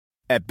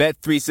At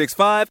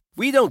Bet365,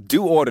 we don't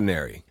do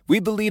ordinary. We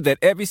believe that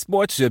every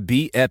sport should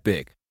be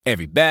epic.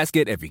 Every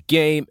basket, every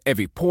game,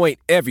 every point,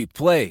 every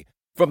play.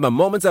 From the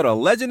moments that are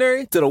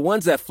legendary to the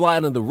ones that fly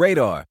under the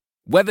radar.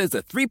 Whether it's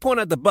a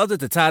three-pointer at the buzzer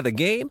to tie the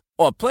game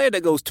or a player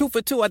that goes 2 for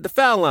 2 at the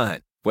foul line.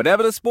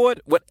 Whatever the sport,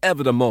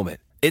 whatever the moment.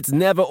 It's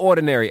never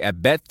ordinary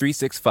at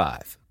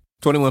Bet365.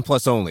 21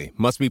 plus only.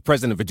 Must be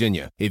present in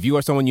Virginia. If you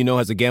or someone you know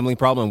has a gambling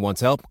problem and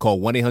wants help,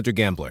 call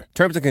 1-800-GAMBLER.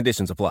 Terms and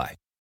conditions apply.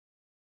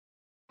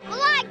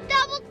 Black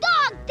double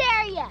dog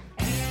dare ya!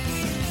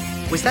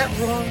 Was that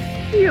wrong?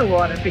 You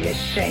ought to be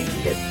ashamed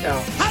of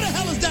yourself. How the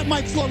hell is that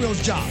Mike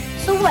Florio's job?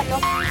 So what, no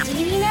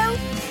TV now?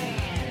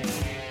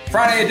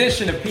 Friday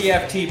edition of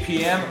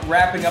PFTPM,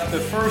 wrapping up the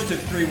first of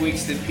 3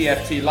 weeks that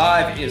PFT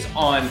Live is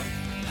on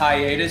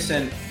hiatus.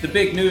 And the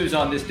big news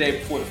on this day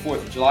before the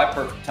 4th of July,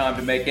 perfect time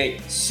to make a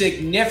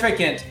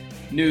significant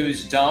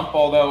news dump,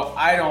 although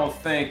I don't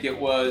think it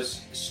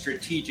was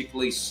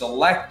strategically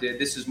selected.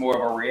 This is more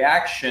of a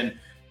reaction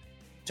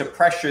to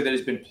pressure that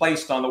has been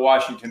placed on the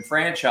Washington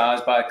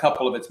franchise by a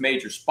couple of its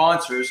major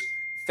sponsors,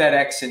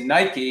 FedEx and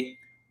Nike.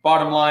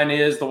 Bottom line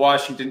is the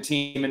Washington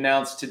team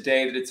announced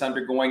today that it's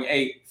undergoing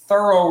a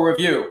thorough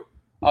review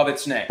of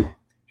its name.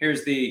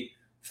 Here's the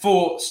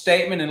full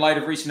statement. In light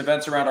of recent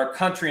events around our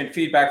country and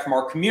feedback from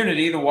our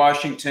community, the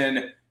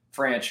Washington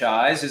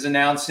franchise is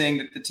announcing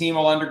that the team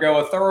will undergo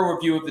a thorough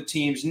review of the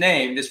team's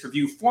name. This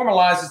review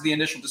formalizes the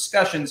initial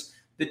discussions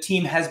the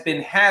team has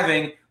been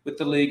having with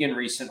the league in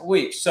recent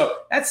weeks. So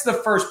that's the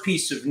first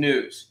piece of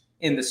news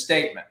in the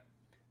statement,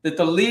 that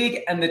the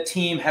league and the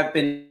team have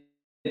been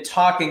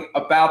talking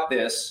about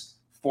this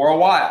for a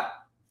while,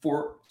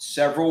 for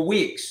several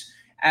weeks.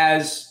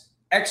 As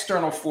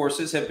external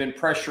forces have been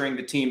pressuring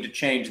the team to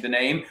change the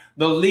name,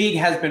 the league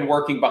has been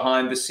working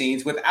behind the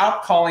scenes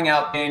without calling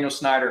out Daniel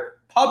Snyder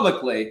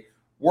publicly,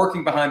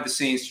 working behind the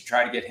scenes to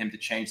try to get him to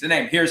change the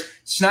name. Here's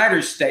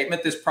Snyder's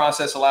statement. This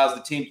process allows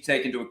the team to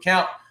take into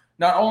account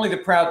not only the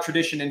proud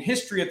tradition and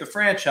history of the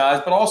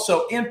franchise, but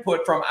also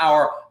input from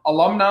our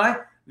alumni,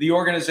 the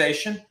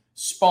organization,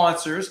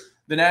 sponsors,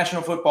 the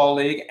National Football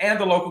League, and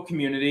the local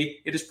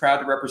community it is proud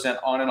to represent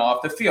on and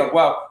off the field.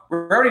 Well, we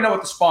already know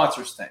what the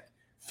sponsors think.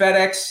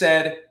 FedEx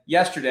said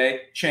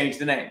yesterday, change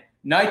the name.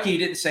 Nike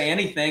didn't say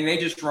anything. They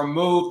just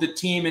removed the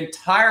team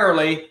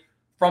entirely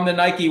from the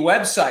Nike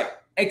website,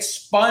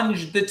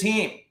 expunged the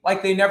team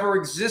like they never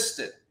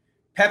existed.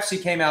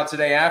 Pepsi came out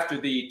today after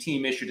the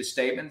team issued a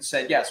statement and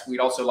said, yes, we'd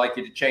also like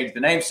you to change the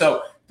name.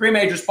 So 3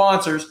 major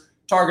sponsors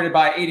targeted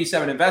by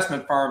 87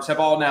 investment firms have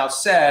all now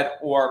said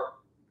or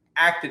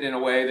acted in a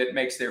way that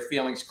makes their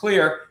feelings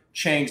clear,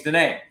 change the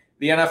name.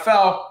 The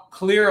NFL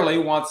clearly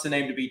wants the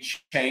name to be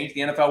changed.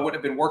 The NFL would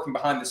have been working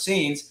behind the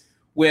scenes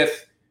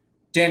with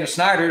Daniel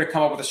Snyder to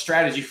come up with a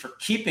strategy for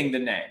keeping the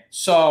name.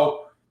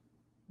 So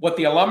what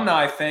the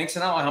alumni thinks,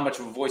 and I don't know how much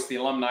of a voice the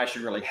alumni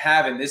should really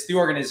have in this, the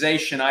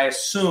organization, I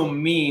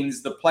assume,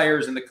 means the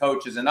players and the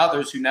coaches and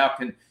others who now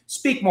can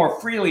speak more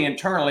freely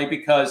internally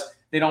because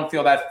they don't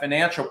feel that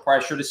financial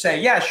pressure to say,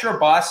 yeah, sure,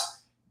 boss,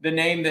 the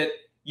name that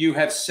you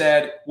have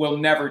said will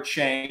never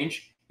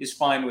change is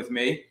fine with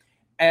me.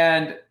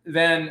 And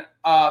then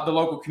the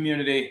local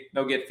community,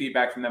 they'll get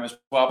feedback from them as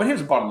well. But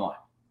here's the bottom line.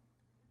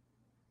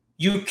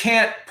 You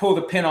can't pull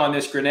the pin on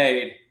this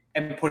grenade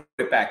and put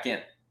it back in.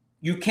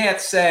 You can't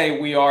say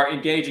we are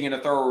engaging in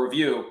a thorough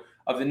review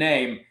of the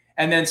name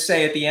and then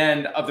say at the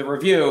end of the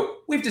review,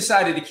 we've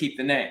decided to keep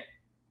the name.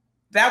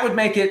 That would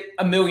make it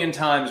a million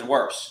times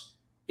worse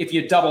if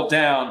you double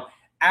down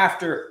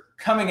after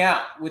coming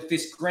out with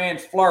this grand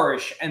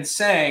flourish and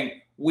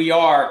saying we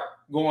are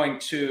going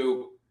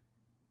to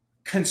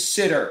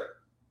consider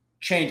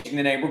changing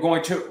the name. We're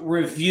going to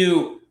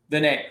review the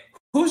name.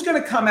 Who's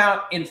going to come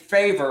out in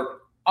favor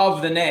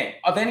of the name,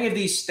 of any of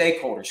these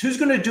stakeholders? Who's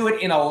going to do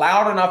it in a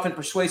loud enough and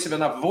persuasive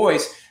enough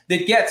voice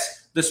that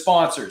gets the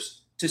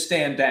sponsors to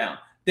stand down,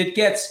 that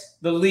gets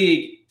the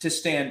league to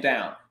stand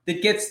down,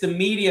 that gets the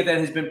media that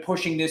has been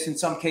pushing this in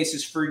some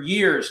cases for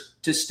years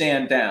to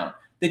stand down,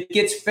 that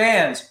gets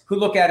fans who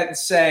look at it and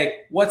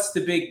say, what's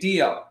the big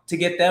deal, to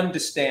get them to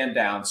stand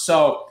down?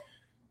 So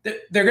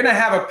they're going to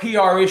have a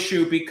PR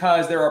issue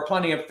because there are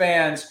plenty of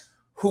fans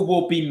who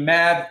will be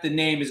mad that the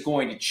name is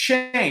going to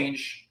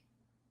change.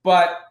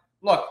 But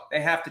look,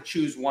 they have to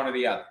choose one or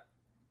the other.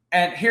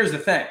 And here's the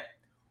thing.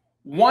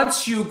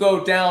 Once you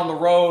go down the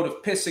road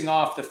of pissing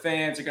off the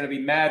fans, are going to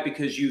be mad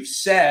because you've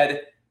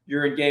said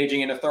you're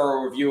engaging in a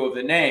thorough review of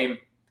the name.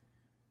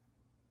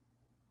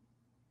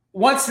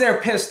 Once they're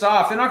pissed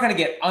off, they're not going to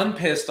get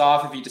unpissed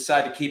off if you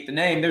decide to keep the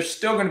name. They're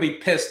still going to be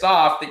pissed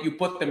off that you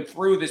put them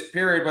through this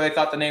period where they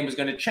thought the name was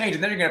going to change.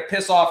 And then you're going to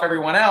piss off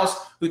everyone else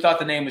who thought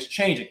the name was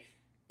changing.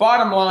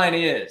 Bottom line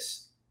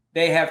is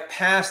they have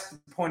passed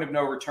the point of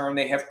no return.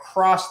 They have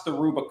crossed the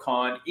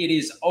Rubicon. It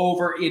is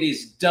over. It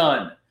is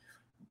done.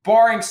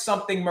 Barring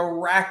something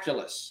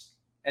miraculous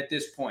at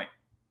this point,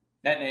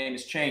 that name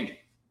is changing.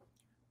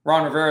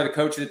 Ron Rivera, the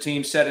coach of the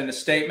team, said in a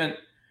statement,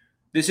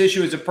 "This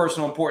issue is of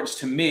personal importance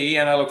to me,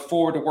 and I look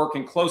forward to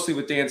working closely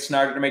with Dan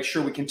Snyder to make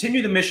sure we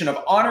continue the mission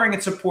of honoring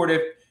and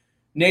supporting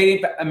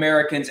Native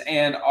Americans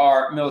and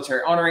our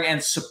military, honoring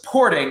and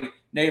supporting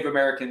Native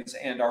Americans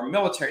and our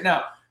military.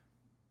 Now,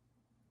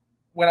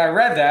 when I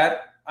read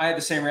that, I had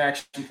the same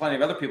reaction plenty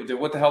of other people did.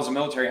 What the hell does the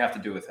military have to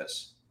do with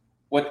this?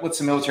 What's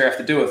the military have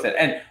to do with it?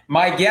 And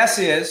my guess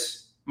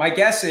is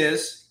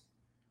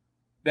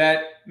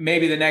that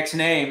maybe the next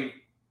name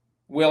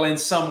will in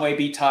some way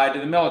be tied to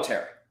the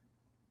military.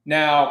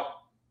 Now,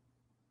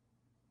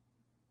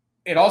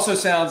 it also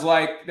sounds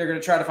like they're going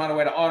to try to find a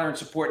way to honor and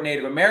support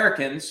Native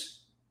Americans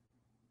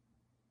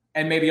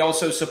and maybe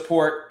also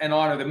support and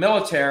honor the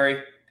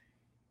military.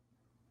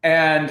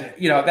 And,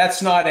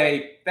 that's not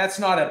a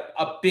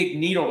big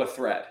needle to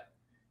thread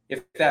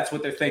if that's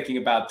what they're thinking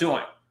about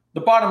doing.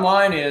 The bottom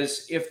line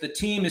is, if the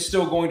team is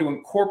still going to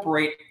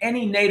incorporate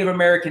any Native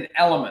American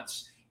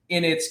elements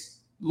in its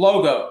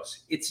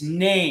logos, its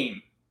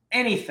name,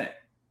 anything,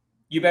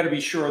 you better be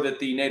sure that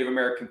the Native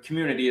American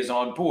community is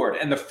on board.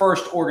 And the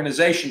first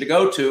organization to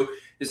go to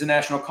is the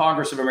National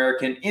Congress of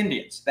American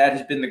Indians. That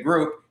has been the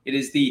group. It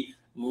is the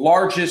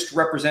largest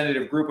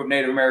representative group of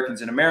Native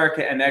Americans in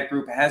America, and that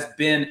group has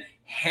been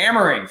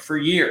hammering for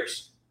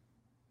years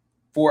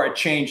for a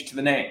change to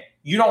the name.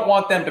 You don't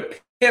want them to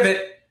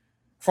pivot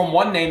from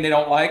one name they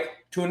don't like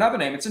to another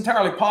name. It's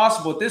entirely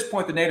possible at this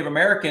point the Native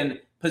American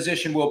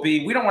position will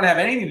be, we don't want to have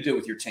anything to do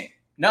with your team.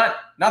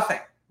 Nothing.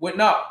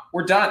 No,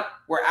 we're done.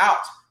 We're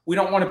out. We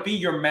don't want to be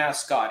your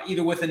mascot,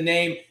 either with a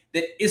name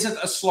that isn't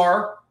a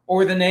slur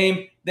or the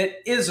name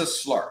that is a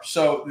slur.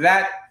 So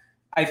that,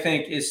 I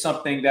think, is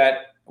something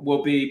that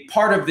will be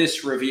part of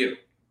this review.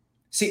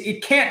 See,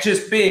 it can't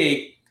just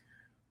be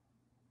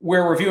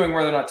we're reviewing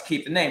whether or not to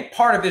keep the name.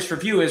 Part of this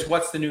review is,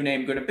 what's the new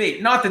name going to be?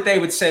 Not that they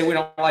would say we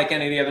don't like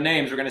any of the other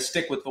names. We're going to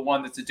stick with the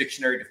one that's a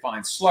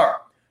dictionary-defined slur.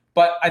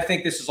 But I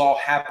think this is all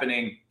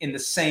happening in the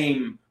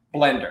same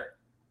blender.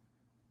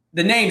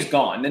 The name's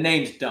gone. The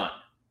name's done.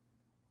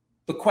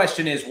 The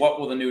question is, what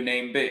will the new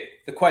name be?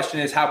 The question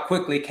is, how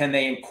quickly can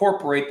they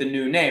incorporate the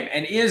new name?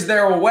 And is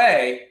there a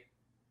way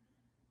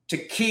to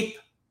keep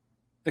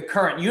the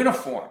current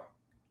uniform,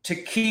 to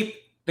keep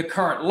the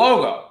current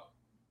logo,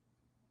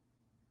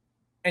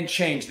 and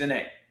change the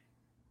name?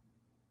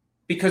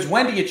 Because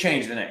when do you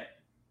change the name?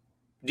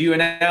 Do you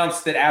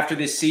announce that after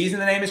this season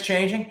the name is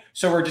changing?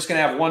 So we're just going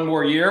to have one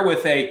more year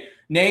with a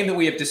name that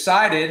we have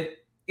decided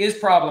is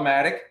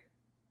problematic,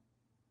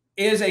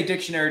 is a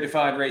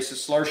dictionary-defined racist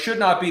slur, should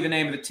not be the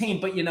name of the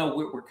team, but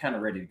we're kind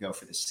of ready to go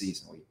for this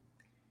season. It'd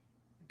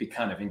be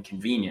kind of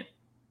inconvenient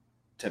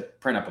to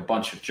print up a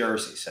bunch of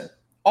jerseys. And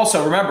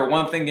also, remember,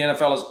 one thing the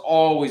NFL is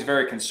always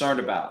very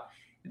concerned about,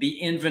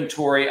 the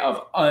inventory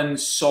of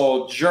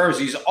unsold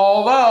jerseys.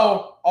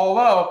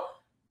 Although,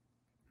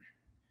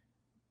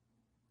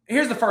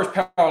 here's the first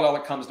parallel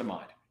that comes to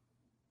mind.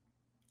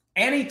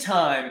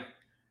 Anytime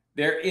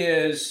there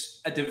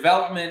is a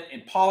development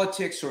in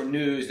politics or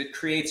news that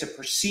creates a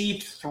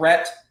perceived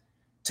threat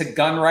to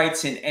gun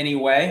rights in any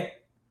way,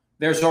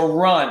 there's a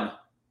run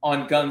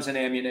on guns and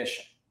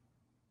ammunition.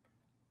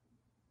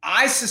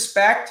 I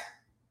suspect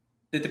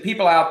that the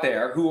people out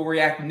there who will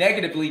react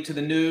negatively to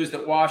the news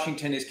that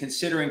Washington is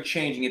considering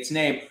changing its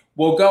name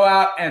will go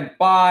out and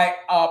buy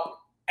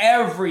up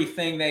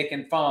everything they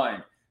can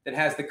find that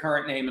has the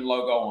current name and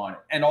logo on it.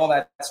 And all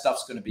that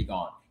stuff's going to be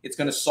gone. It's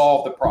going to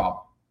solve the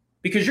problem.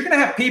 Because you're going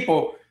to have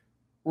people,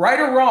 right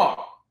or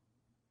wrong,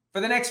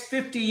 for the next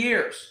 50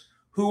 years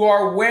who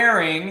are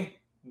wearing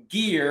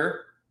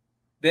gear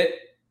that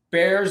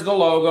bears the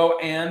logo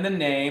and the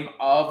name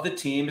of the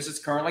team as it's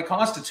currently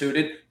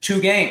constituted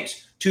to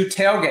games, to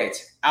tailgates,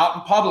 out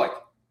in public.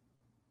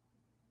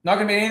 Not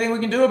going to be anything we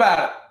can do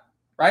about it,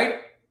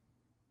 right?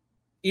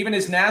 Even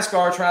as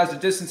NASCAR tries to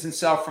distance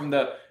itself from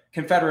the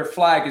Confederate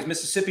flag, as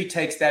Mississippi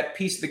takes that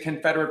piece of the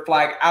Confederate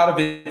flag out of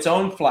its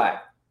own flag.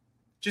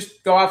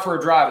 Just go out for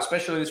a drive,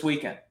 especially this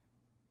weekend.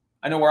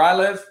 I know where I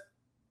live,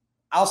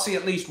 I'll see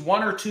at least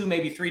one or two,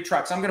 maybe three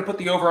trucks. I'm going to put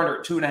the over-under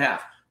at 2.5.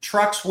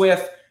 Trucks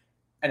with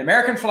an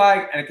American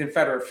flag and a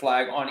Confederate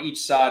flag on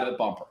each side of the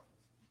bumper.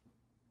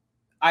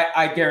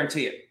 I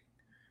guarantee it.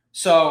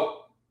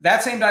 So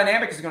that same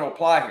dynamic is going to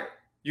apply here.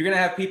 You're going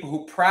to have people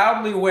who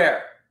proudly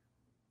wear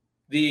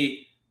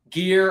the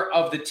gear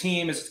of the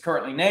team as it's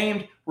currently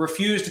named,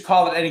 refuse to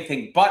call it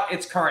anything but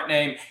its current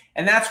name,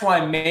 and that's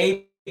why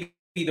maybe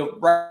the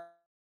right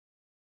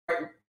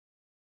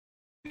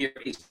here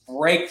is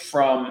break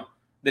from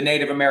the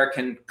Native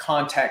American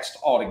context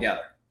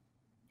altogether,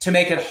 to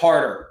make it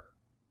harder,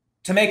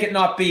 to make it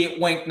not be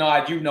wink,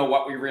 nod, you know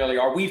what we really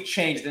are. We've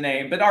changed the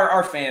name, but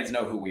our fans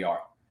know who we are.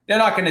 They're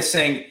not going to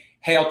sing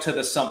hail to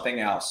the something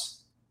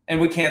else,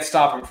 and we can't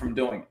stop them from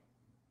doing it.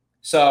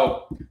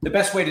 So the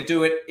best way to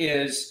do it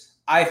is,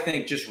 I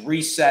think, just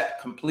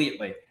reset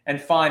completely and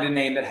find a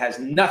name that has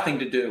nothing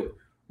to do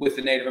with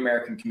the Native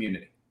American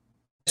community,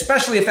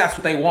 especially if that's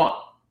what they want.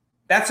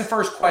 That's the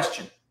first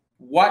question.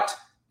 What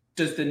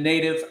does the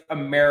Native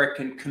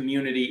American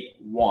community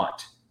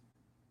want?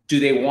 Do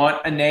they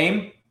want a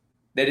name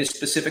that is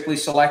specifically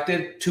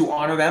selected to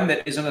honor them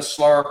that isn't a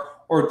slur,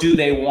 or do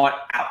they want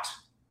out?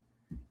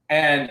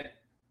 And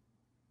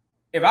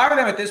if I were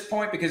them at this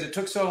point, because it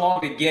took so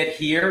long to get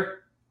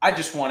here, I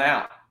just want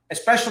out,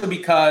 especially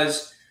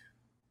because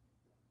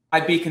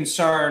I'd be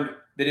concerned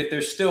that if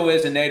there still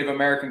is a Native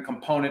American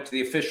component to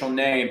the official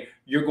name,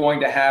 you're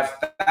going to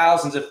have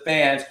thousands of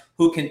fans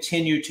who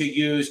continue to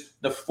use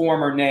the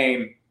former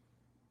name,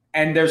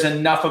 and there's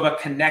enough of a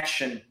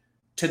connection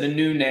to the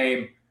new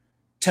name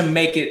to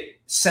make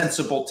it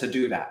sensible to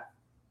do that.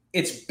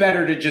 It's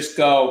better to just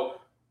go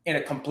in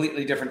a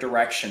completely different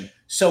direction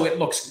so it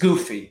looks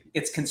goofy,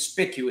 it's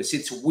conspicuous,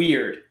 it's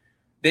weird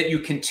that you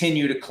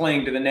continue to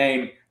cling to the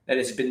name that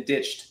has been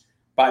ditched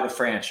by the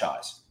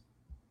franchise.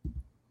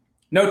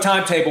 No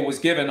timetable was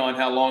given on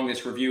how long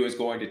this review is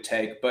going to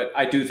take, but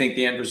I do think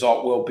the end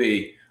result will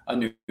be a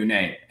new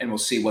name, and we'll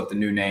see what the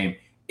new name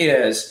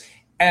is.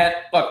 And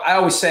look, I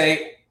always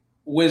say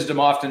wisdom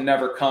often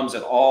never comes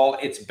at all.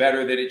 It's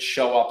better that it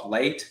show up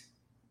late.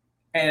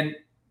 And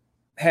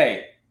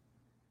hey,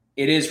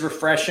 it is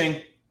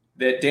refreshing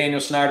that Daniel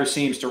Snyder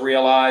seems to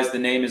realize the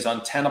name is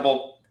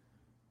untenable.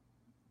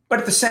 But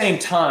at the same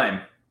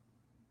time,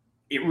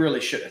 it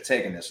really shouldn't have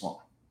taken this long.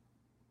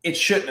 It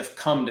shouldn't have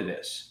come to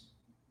this,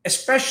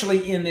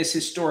 especially in this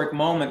historic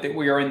moment that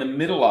we are in the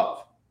middle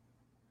of.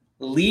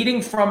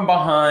 Leading from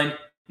behind,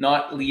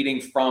 not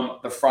leading from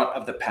the front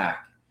of the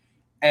pack.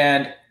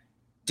 And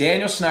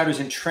Daniel Snyder's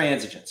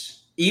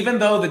intransigence, even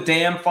though the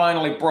dam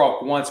finally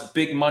broke once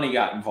big money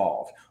got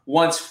involved,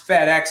 once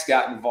FedEx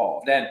got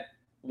involved, and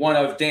one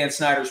of Dan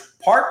Snyder's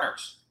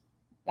partners,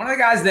 one of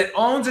the guys that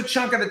owns a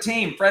chunk of the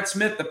team, Fred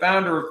Smith, the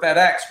founder of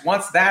FedEx,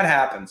 once that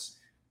happens,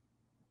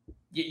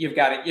 you've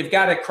got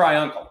to cry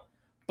uncle.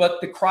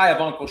 But the cry of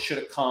uncle should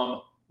have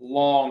come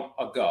long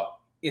ago.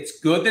 It's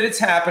good that it's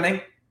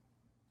happening.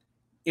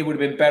 It would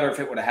have been better if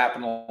it would have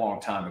happened a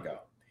long time ago.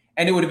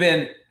 And it would have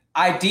been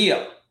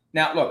ideal.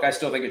 Now, look, I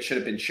still think it should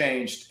have been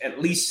changed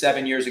at least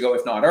 7 years ago,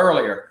 if not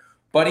earlier.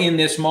 But in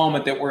this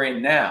moment that we're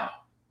in now,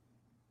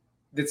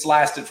 that's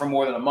lasted for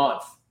more than a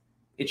month,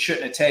 it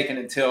shouldn't have taken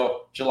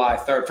until July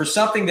 3rd. For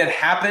something that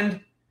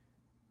happened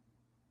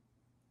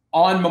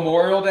on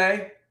Memorial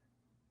Day,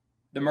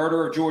 the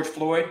murder of George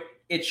Floyd,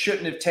 it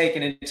shouldn't have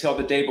taken until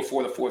the day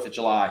before the 4th of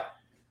July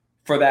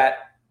for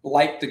that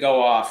light to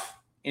go off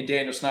in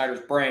Daniel Snyder's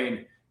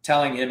brain,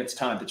 telling him it's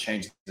time to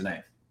change the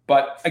name.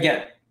 But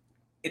again,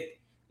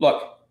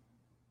 look,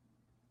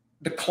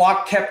 the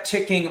clock kept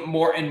ticking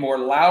more and more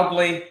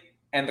loudly,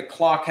 and the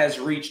clock has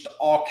reached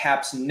all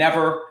caps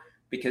never,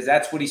 because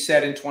that's what he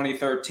said in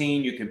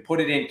 2013. You can put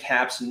it in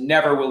caps,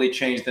 never will he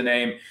change the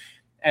name.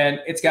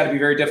 And it's got to be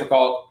very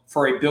difficult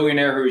for a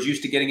billionaire who is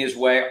used to getting his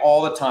way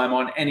all the time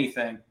on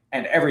anything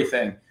and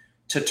everything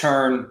to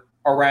turn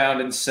around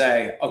and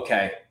say,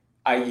 okay,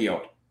 I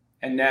yield.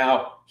 And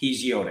now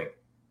he's yielding.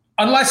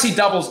 Unless he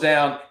doubles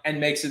down and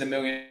makes it a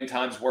million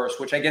times worse,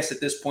 which I guess at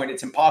this point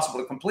it's impossible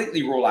to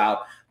completely rule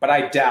out. But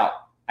I doubt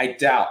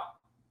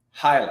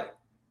highly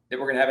that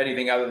we're going to have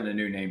anything other than a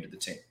new name to the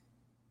team.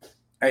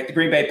 All right, the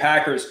Green Bay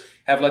Packers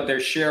have let their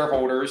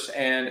shareholders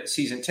and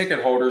season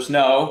ticket holders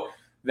know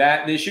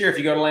that this year, if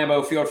you go to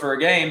Lambeau Field for a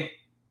game,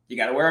 you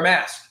got to wear a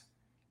mask.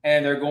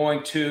 And they're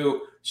going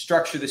to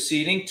structure the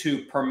seating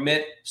to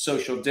permit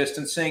social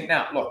distancing.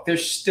 Now, look,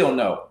 there's still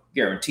no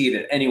guarantee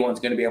that anyone's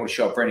going to be able to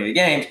show up for any of the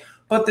games,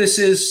 but this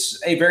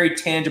is a very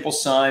tangible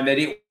sign that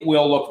it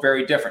will look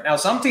very different. Now,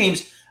 some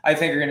teams, I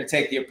think, are going to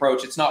take the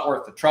approach it's not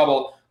worth the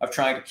trouble of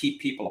trying to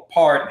keep people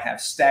apart and have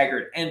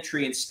staggered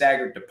entry and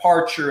staggered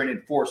departure and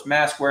enforced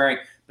mask wearing.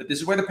 But this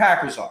is where the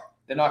Packers are.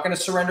 They're not going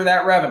to surrender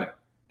that revenue.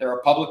 They're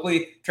a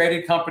publicly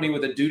traded company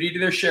with a duty to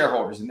their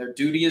shareholders, and their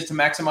duty is to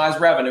maximize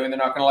revenue, and they're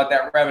not going to let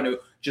that revenue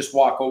just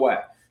walk away.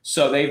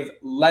 So they've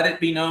let it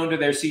be known to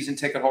their season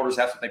ticket holders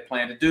that's what they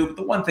plan to do. But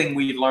the one thing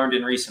we've learned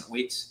in recent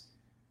weeks,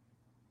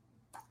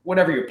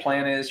 whatever your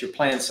plan is, your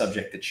plan's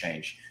subject to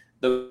change.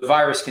 The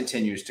virus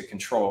continues to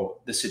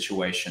control the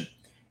situation,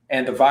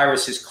 and the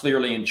virus is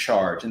clearly in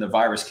charge, and the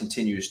virus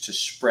continues to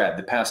spread.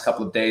 The past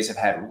couple of days have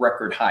had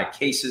record high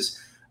cases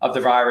of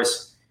the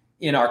virus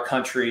in our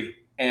country.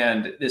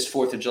 And this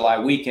 4th of July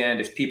weekend,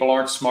 if people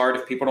aren't smart,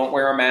 if people don't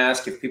wear a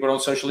mask, if people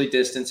don't socially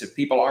distance, if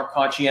people aren't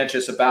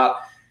conscientious about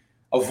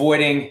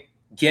avoiding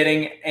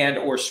getting and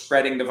or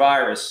spreading the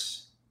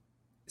virus,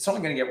 it's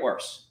only going to get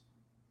worse.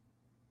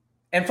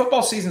 And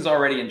football season's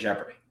already in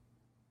jeopardy.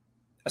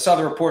 I saw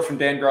the report from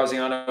Dan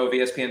Graziano of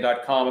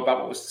ESPN.com about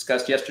what was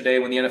discussed yesterday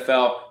when the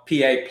NFL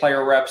PA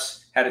player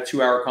reps had a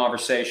 2-hour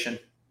conversation.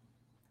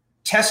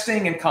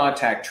 Testing and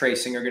contact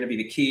tracing are going to be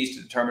the keys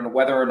to determine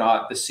whether or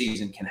not the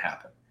season can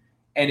happen.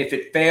 And if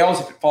it fails,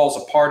 if it falls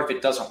apart, if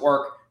it doesn't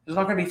work, there's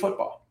not going to be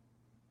football.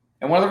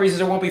 And one of the reasons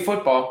there won't be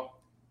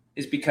football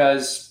is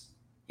because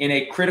in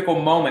a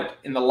critical moment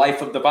in the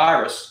life of the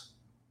virus,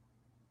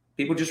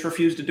 people just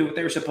refuse to do what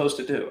they were supposed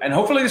to do. And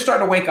hopefully they're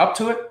starting to wake up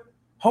to it.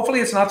 Hopefully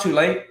it's not too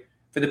late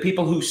for the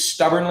people who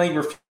stubbornly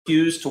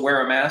refuse to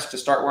wear a mask to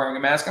start wearing a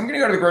mask. I'm going to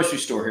go to the grocery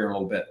store here in a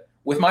little bit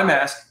with my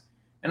mask,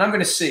 and I'm going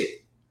to see,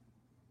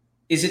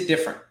 is it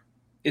different?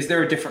 Is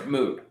there a different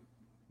mood?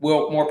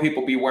 Will more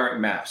people be wearing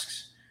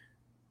masks?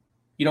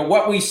 You know,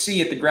 what we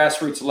see at the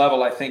grassroots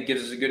level, I think,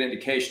 gives us a good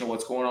indication of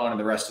what's going on in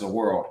the rest of the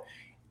world.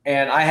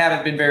 And I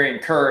haven't been very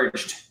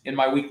encouraged in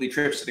my weekly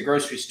trips to the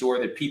grocery store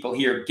that people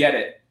here get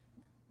it,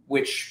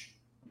 which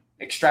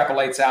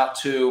extrapolates out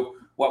to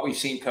what we've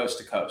seen coast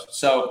to coast.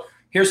 So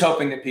here's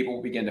hoping that people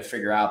will begin to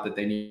figure out that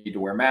they need to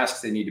wear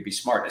masks. They need to be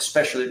smart,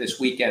 especially this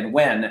weekend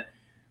when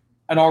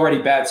an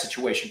already bad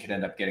situation could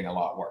end up getting a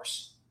lot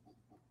worse.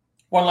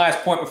 One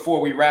last point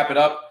before we wrap it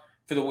up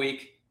for the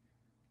week.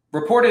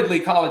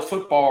 Reportedly, college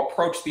football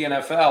approached the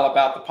NFL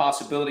about the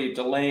possibility of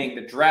delaying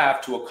the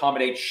draft to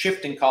accommodate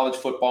shifting college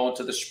football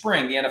into the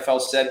spring. The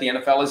NFL said the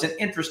NFL isn't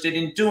interested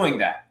in doing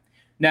that.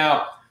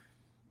 Now,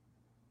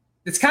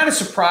 it's kind of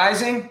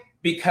surprising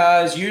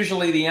because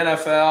usually the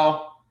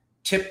NFL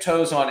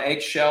tiptoes on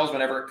eggshells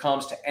whenever it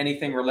comes to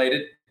anything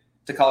related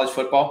to college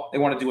football. They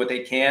want to do what they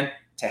can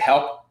to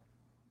help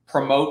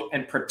promote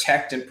and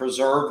protect and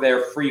preserve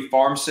their free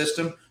farm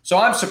system. So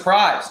I'm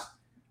surprised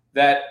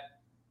that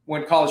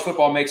when college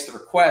football makes the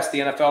request, the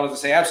NFL doesn't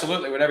say,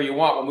 absolutely, whatever you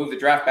want, we'll move the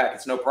draft back.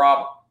 It's no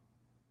problem.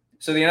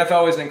 So the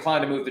NFL isn't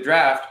inclined to move the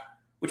draft,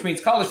 which means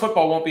college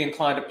football won't be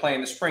inclined to play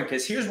in the spring.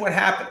 Because here's what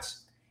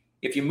happens.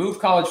 If you move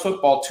college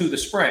football to the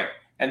spring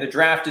and the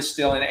draft is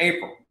still in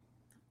April,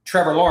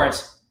 Trevor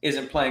Lawrence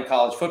isn't playing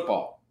college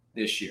football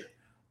this year.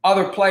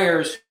 Other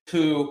players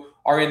who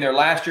are in their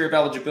last year of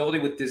eligibility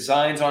with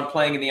designs on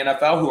playing in the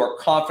NFL, who are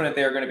confident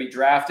they are going to be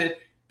drafted,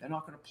 they're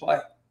not going to play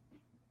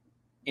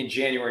in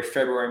January,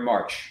 February,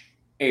 March,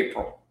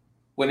 April,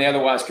 when they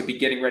otherwise could be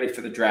getting ready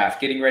for the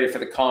draft, getting ready for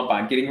the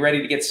combine, getting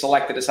ready to get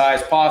selected as high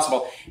as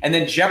possible, and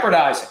then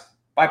jeopardizing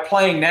by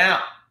playing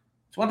now.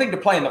 It's one thing to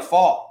play in the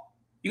fall.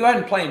 You go ahead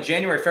and play in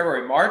January,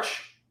 February,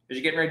 March, as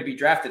you're getting ready to be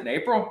drafted in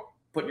April,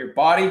 putting your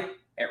body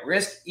at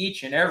risk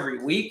each and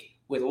every week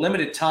with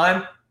limited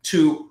time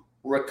to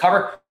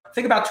recover.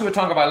 Think about Tua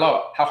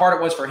Tagovailoa, how hard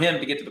it was for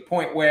him to get to the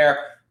point where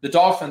the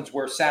Dolphins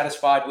were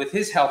satisfied with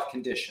his health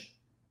condition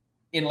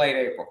in late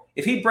April.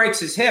 If he breaks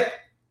his hip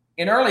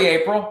in early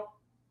April,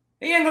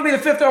 he ain't going to be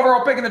the 5th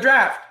overall pick in the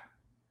draft.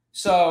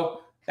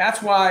 So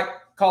that's why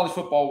college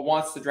football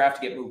wants the draft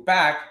to get moved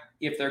back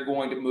if they're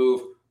going to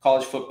move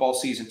college football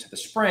season to the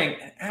spring.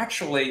 And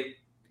actually,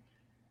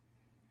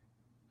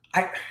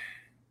 I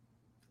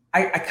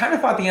kind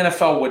of thought the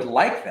NFL would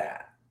like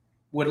that,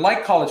 would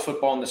like college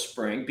football in the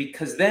spring,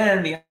 because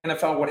then the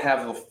NFL would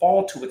have the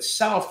fall to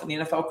itself and the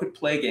NFL could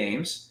play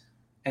games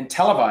and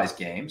televise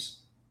games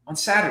on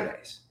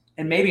Saturdays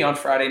and maybe on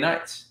Friday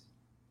nights.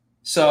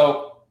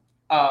 So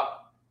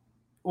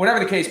whatever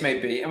the case may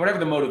be and whatever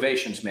the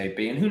motivations may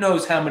be, and who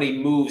knows how many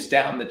moves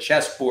down the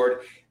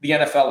chessboard the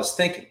NFL is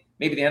thinking.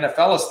 Maybe the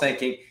NFL is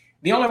thinking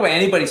the only way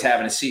anybody's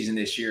having a season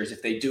this year is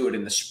if they do it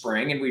in the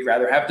spring, and we'd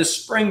rather have the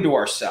spring to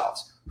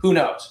ourselves. Who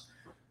knows?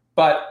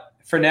 But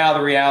for now,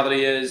 the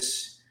reality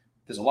is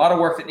there's a lot of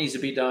work that needs to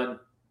be done.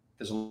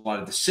 There's a lot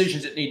of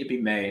decisions that need to be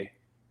made.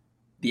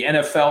 The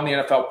NFL and the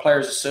NFL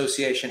Players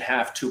Association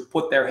have to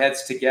put their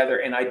heads together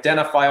and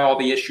identify all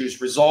the issues,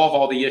 resolve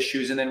all the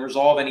issues, and then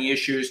resolve any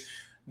issues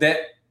that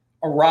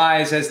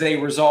arise as they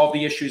resolve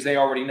the issues they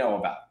already know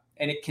about.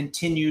 And it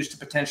continues to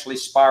potentially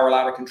spiral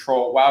out of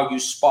control while you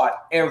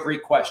spot every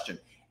question.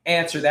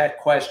 Answer that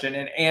question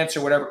and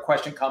answer whatever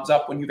question comes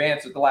up when you've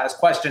answered the last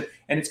question,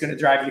 and it's going to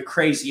drive you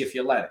crazy if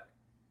you let it.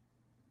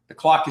 The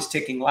clock is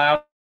ticking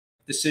loud.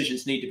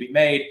 Decisions need to be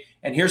made.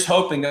 And here's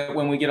hoping that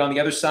when we get on the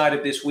other side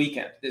of this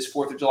weekend, this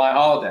 4th of July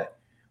holiday,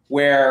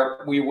 where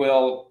we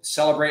will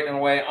celebrate in a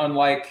way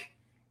unlike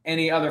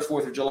any other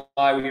 4th of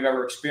July we've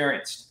ever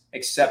experienced,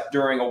 except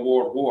during a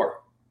world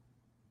war,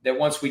 that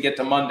once we get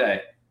to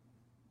Monday,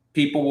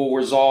 people will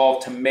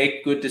resolve to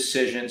make good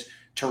decisions,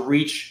 to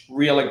reach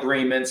real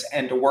agreements,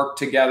 and to work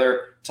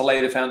together to lay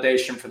the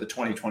foundation for the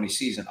 2020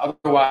 season.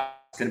 Otherwise,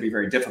 it's going to be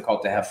very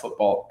difficult to have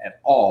football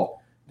at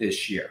all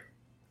this year.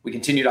 We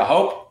continue to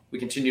hope, we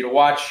continue to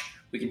watch,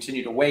 we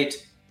continue to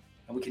wait,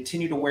 and we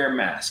continue to wear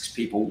masks.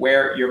 People,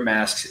 wear your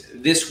masks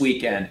this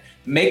weekend.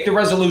 Make the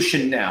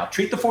resolution now.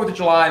 Treat the 4th of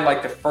July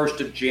like the 1st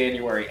of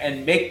January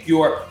and make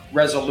your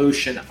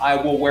resolution. I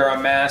will wear a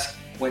mask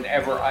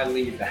whenever I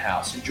leave the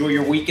house. Enjoy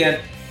your weekend,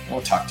 and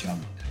we'll talk to you on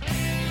Monday.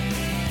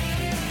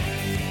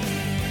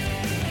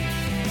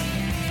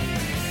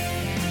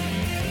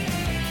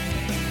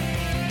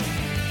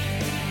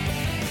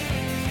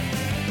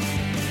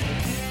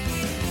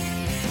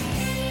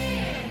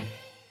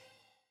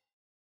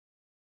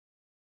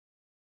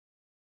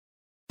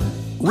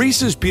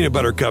 Reese's Peanut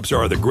Butter Cups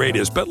are the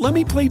greatest, but let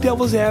me play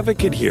devil's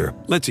advocate here.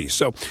 Let's see.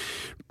 So,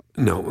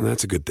 no,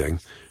 that's a good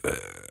thing.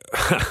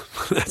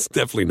 That's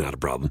definitely not a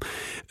problem.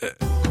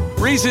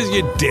 Reese's,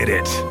 you did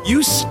it.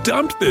 You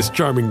stumped this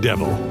charming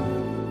devil.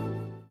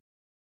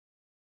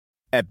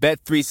 At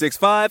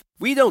Bet365,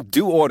 we don't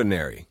do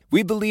ordinary.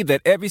 We believe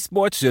that every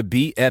sport should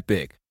be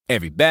epic.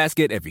 Every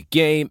basket, every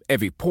game,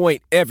 every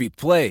point, every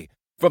play.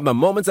 From the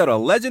moments that are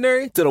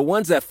legendary to the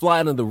ones that fly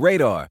under the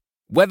radar.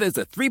 Whether it's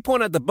a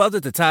three-pointer at the buzzer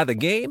to tie the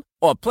game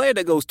or a player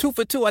that goes 2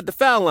 for 2 at the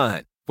foul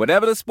line.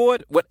 Whatever the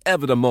sport,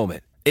 whatever the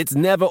moment. It's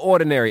never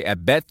ordinary at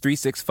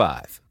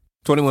Bet365.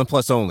 21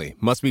 plus only.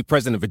 Must be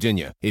present in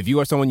Virginia. If you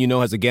or someone you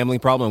know has a gambling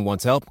problem and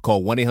wants help,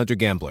 call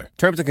 1-800-GAMBLER.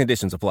 Terms and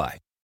conditions apply.